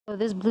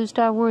This Blue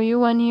Star Warrior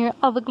 1 year,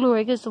 all the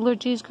glory goes to Lord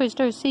Jesus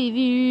Christ our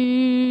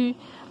Savior.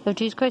 Lord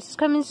Jesus Christ is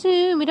coming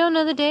soon. We don't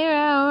know the day or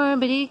hour,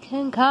 but He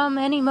can come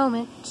any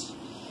moment.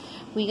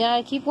 We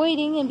gotta keep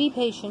waiting and be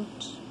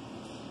patient.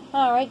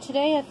 Alright,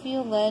 today I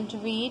feel led to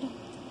read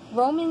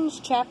Romans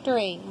chapter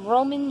 8.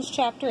 Romans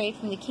chapter 8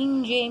 from the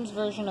King James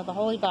Version of the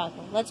Holy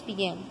Bible. Let's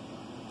begin.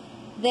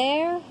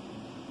 There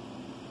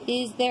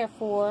is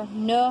therefore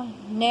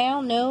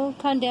no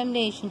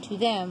condemnation to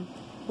them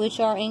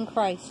which are in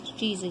Christ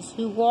Jesus,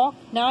 who walk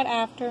not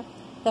after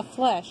the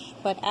flesh,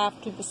 but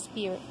after the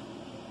Spirit.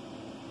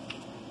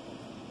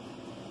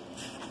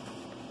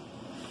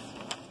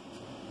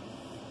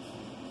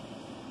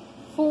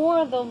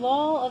 For the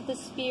law of the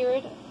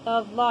Spirit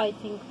of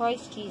life in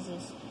Christ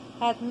Jesus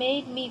hath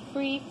made me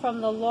free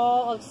from the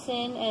law of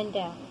sin and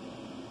death.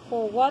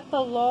 For what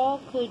the law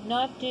could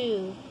not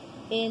do,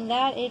 in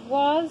that it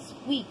was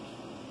weak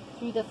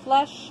through the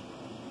flesh,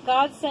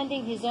 God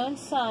sending his own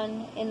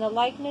Son in the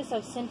likeness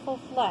of sinful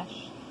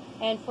flesh,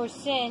 and for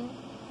sin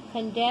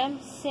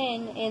condemned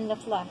sin in the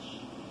flesh,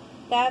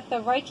 that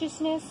the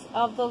righteousness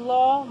of the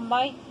law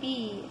might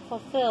be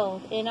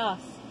fulfilled in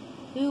us,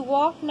 who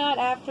walk not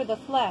after the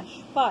flesh,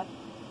 but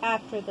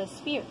after the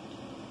Spirit.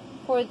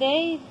 For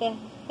they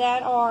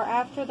that are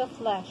after the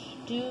flesh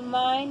do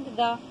mind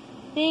the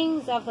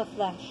things of the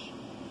flesh,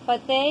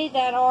 but they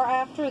that are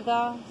after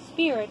the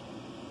Spirit,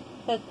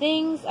 the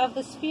things of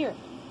the Spirit.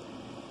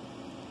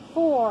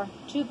 For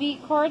to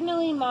be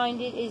carnally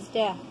minded is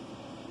death,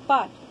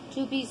 but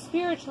to be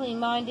spiritually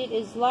minded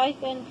is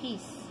life and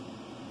peace,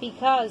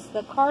 because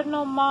the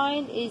carnal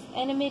mind is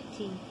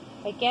enmity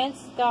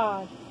against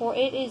God, for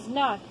it is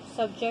not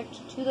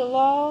subject to the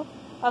law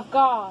of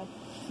God,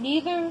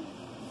 neither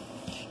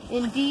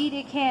indeed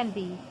it can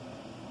be.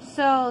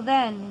 So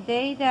then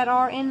they that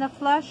are in the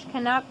flesh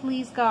cannot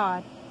please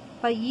God.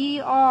 But ye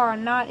are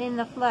not in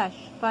the flesh,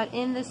 but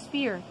in the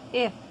Spirit,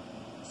 if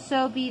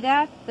so be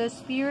that the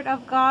Spirit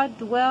of God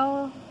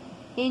dwell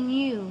in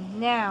you.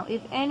 Now,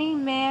 if any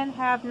man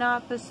have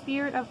not the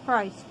Spirit of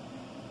Christ,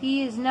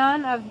 he is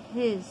none of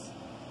his.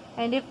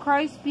 And if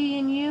Christ be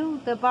in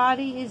you, the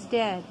body is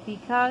dead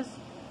because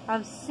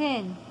of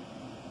sin,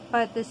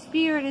 but the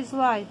Spirit is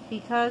life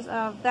because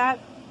of that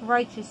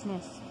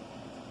righteousness.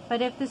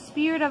 But if the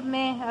Spirit of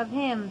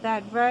him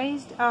that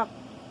raised up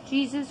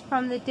Jesus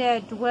from the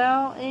dead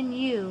dwell in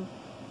you,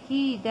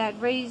 he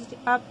that raised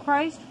up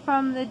Christ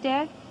from the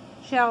dead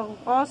shall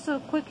also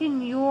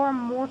quicken your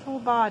mortal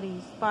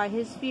bodies by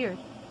his Spirit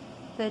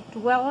that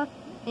dwelleth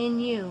in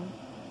you.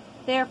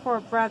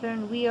 Therefore,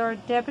 brethren, we are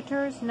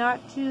debtors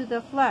not to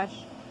the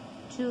flesh,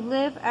 to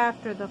live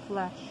after the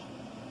flesh.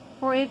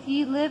 For if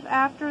ye live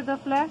after the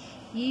flesh,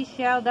 ye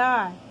shall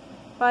die.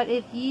 But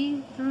if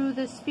ye through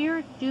the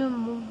Spirit do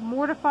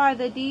mortify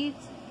the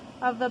deeds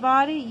of the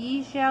body,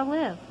 ye shall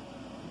live.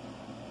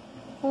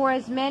 For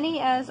as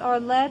many as are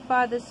led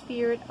by the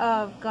Spirit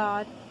of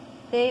God,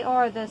 they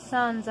are the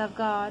sons of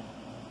God.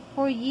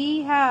 For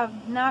ye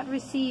have not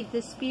received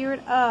the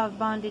spirit of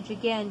bondage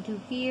again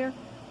to fear,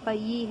 but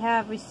ye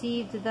have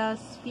received the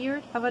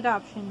Spirit of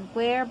adoption,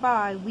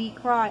 whereby we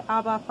cry,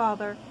 Abba,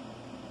 Father.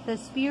 The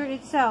Spirit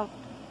itself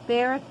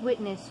beareth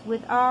witness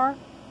with our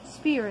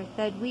spirit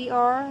that we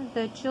are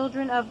the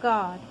children of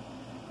God.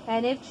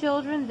 And if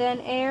children, then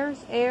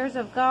heirs, heirs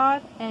of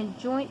God, and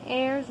joint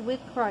heirs with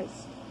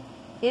Christ.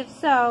 If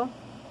so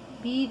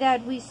be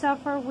that we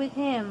suffer with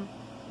him,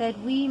 that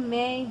we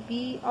may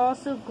be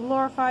also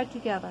glorified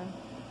together.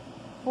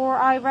 For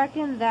I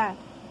reckon that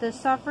the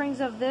sufferings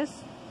of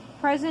this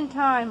present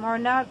time are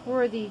not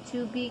worthy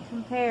to be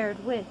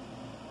compared with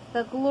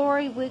the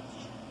glory which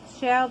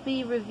shall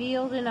be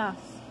revealed in us.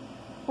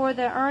 For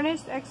the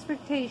earnest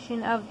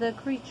expectation of the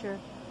creature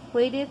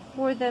waiteth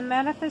for the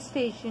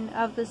manifestation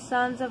of the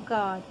sons of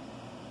God.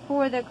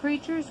 For the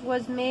creature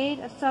was made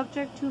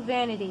subject to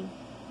vanity,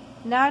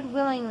 not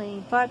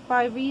willingly, but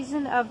by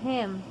reason of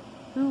him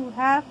who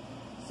hath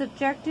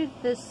subjected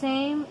the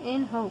same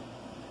in hope,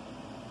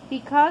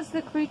 because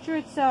the creature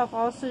itself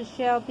also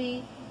shall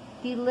be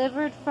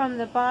delivered from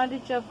the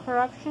bondage of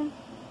corruption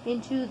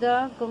into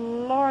the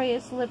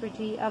glorious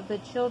liberty of the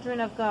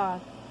children of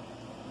God.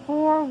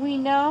 For we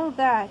know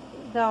that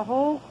the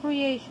whole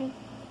creation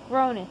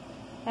groaneth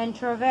and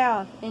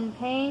travaileth in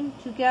pain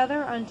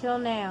together until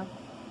now.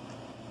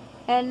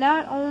 And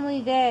not only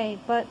they,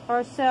 but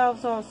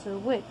ourselves also,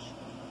 which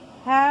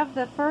have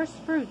the first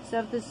fruits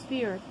of the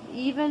Spirit,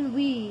 even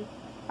we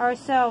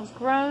ourselves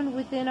groan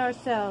within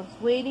ourselves,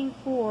 waiting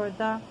for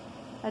the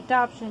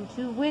adoption,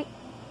 to wit,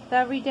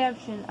 the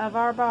redemption of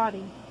our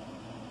body.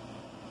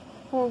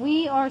 For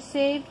we are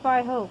saved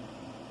by hope,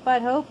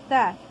 but hope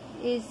that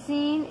is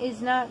seen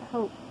is not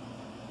hope.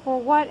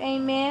 For what a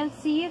man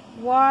seeth,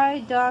 why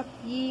doth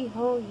ye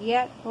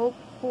yet hope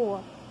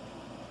for?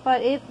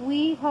 But if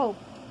we hope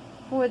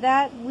for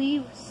that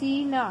we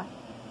see not,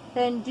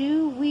 then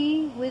do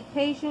we with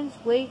patience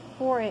wait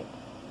for it.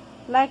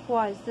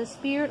 Likewise the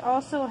Spirit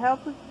also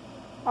helpeth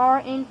our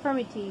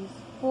infirmities,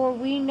 for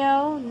we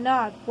know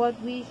not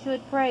what we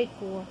should pray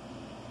for,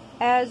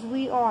 as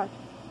we ought.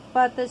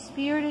 but the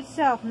Spirit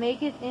itself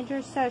maketh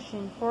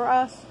intercession for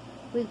us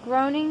with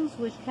groanings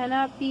which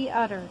cannot be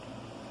uttered.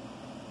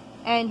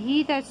 And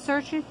he that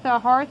searcheth the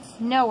hearts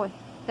knoweth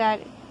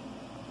that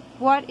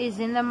what is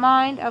in the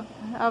mind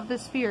of the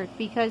Spirit,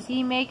 because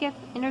he maketh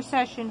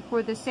intercession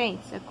for the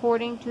saints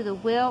according to the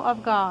will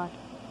of God.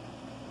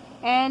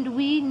 And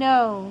we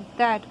know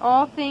that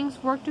all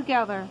things work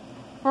together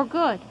for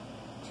good,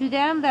 to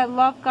them that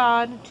love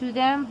God, to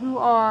them who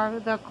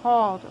are the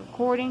called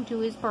according to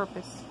his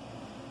purpose.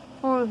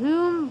 For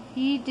whom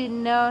he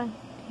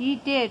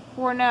did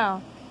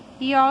foreknow,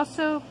 he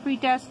also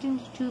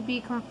predestined to be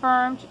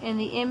confirmed in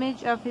the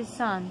image of his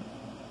Son,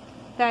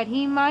 that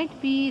he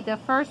might be the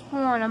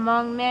firstborn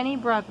among many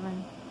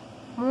brethren.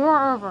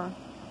 Moreover,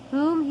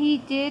 whom he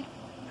did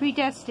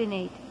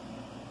predestinate,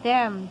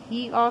 them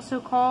he also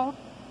called,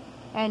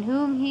 and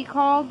whom he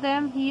called,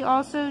 them he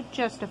also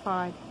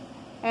justified,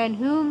 and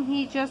whom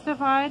he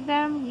justified,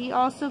 them he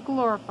also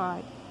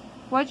glorified.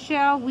 What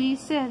shall we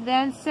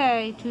then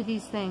say to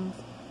these things?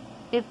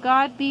 If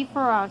God be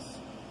for us,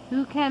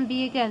 who can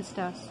be against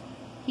us?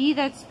 He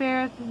that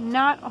spareth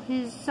not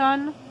his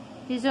own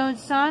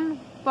Son,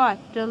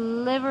 but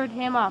delivered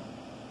him up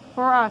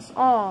for us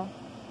all,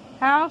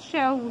 how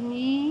shall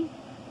he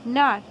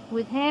not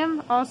with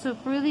him also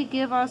freely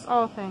give us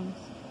all things?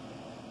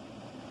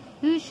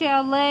 Who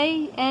shall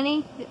lay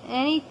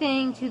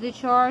anything to the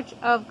charge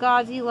of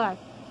God's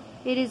elect?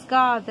 It is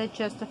God that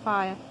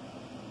justifieth.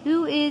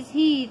 Who is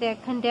he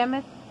that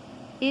condemneth?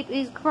 It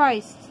is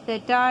Christ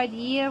that died,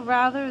 yea,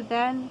 rather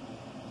than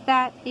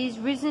that is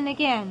risen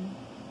again,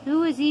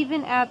 who is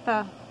even at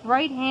the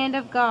right hand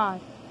of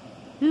God,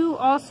 who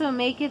also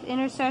maketh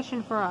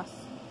intercession for us.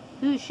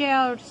 Who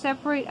shall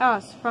separate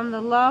us from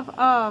the love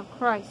of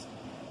Christ?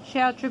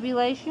 Shall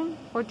tribulation,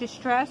 or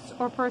distress,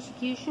 or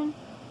persecution,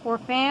 or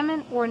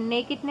famine, or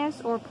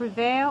nakedness, or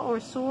travail, or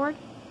sword?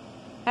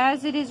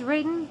 As it is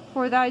written,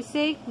 For thy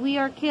sake we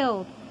are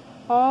killed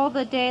all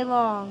the day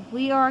long.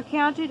 We are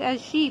accounted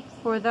as sheep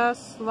for the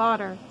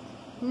slaughter.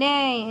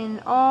 Nay,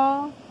 in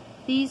all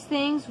these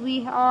things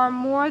we are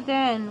more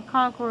than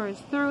conquerors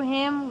through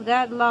him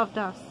that loved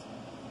us.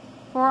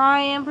 For I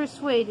am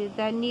persuaded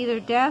that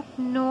neither death,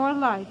 nor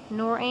life,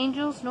 nor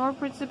angels, nor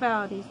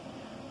principalities,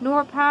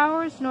 nor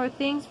powers, nor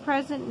things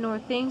present, nor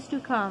things to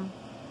come,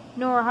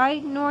 nor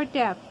height, nor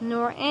depth,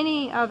 nor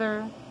any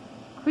other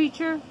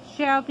creature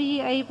shall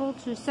be able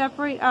to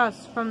separate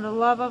us from the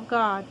love of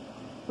God,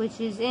 which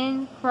is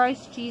in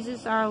Christ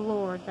Jesus our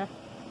Lord.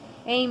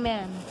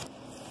 Amen.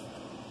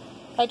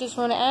 I just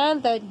want to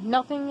add that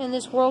nothing in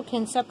this world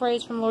can separate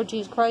us from Lord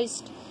Jesus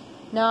Christ.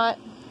 Not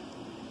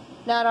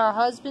our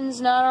husbands,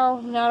 not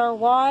our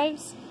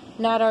wives,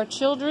 not our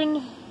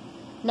children,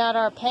 not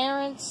our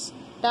parents,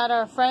 not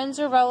our friends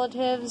or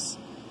relatives,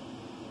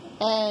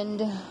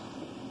 and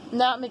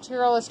not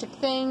materialistic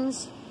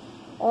things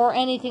or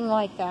anything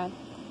like that.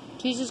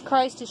 Jesus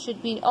Christ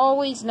should be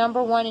always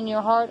number one in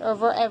your heart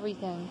over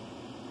everything.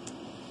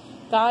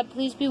 God,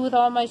 please be with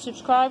all my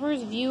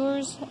subscribers,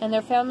 viewers, and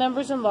their family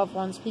members and loved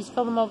ones. Please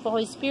fill them all with the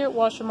Holy Spirit.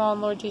 Wash them all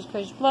in Lord Jesus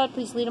Christ's blood.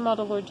 Please lead them all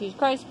to Lord Jesus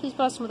Christ. Please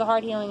bless them with the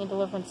heart healing and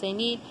deliverance they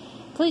need.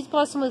 Please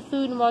bless them with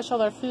food and wash all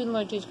their food in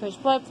Lord Jesus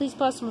Christ's blood. Please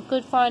bless them with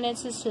good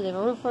finances so they have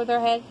a roof over their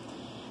head.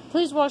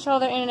 Please wash all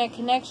their internet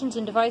connections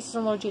and devices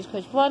in Lord Jesus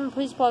Christ's blood. And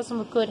please bless them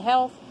with good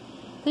health.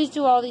 Please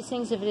do all these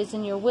things if it is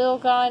in your will,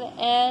 God,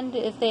 and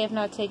if they have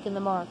not taken the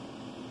mark.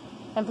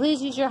 And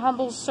please use your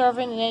humble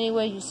servant in any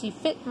way you see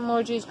fit. In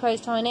Lord Jesus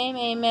Christ's holy name,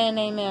 amen,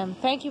 amen.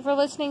 Thank you for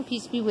listening.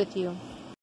 Peace be with you.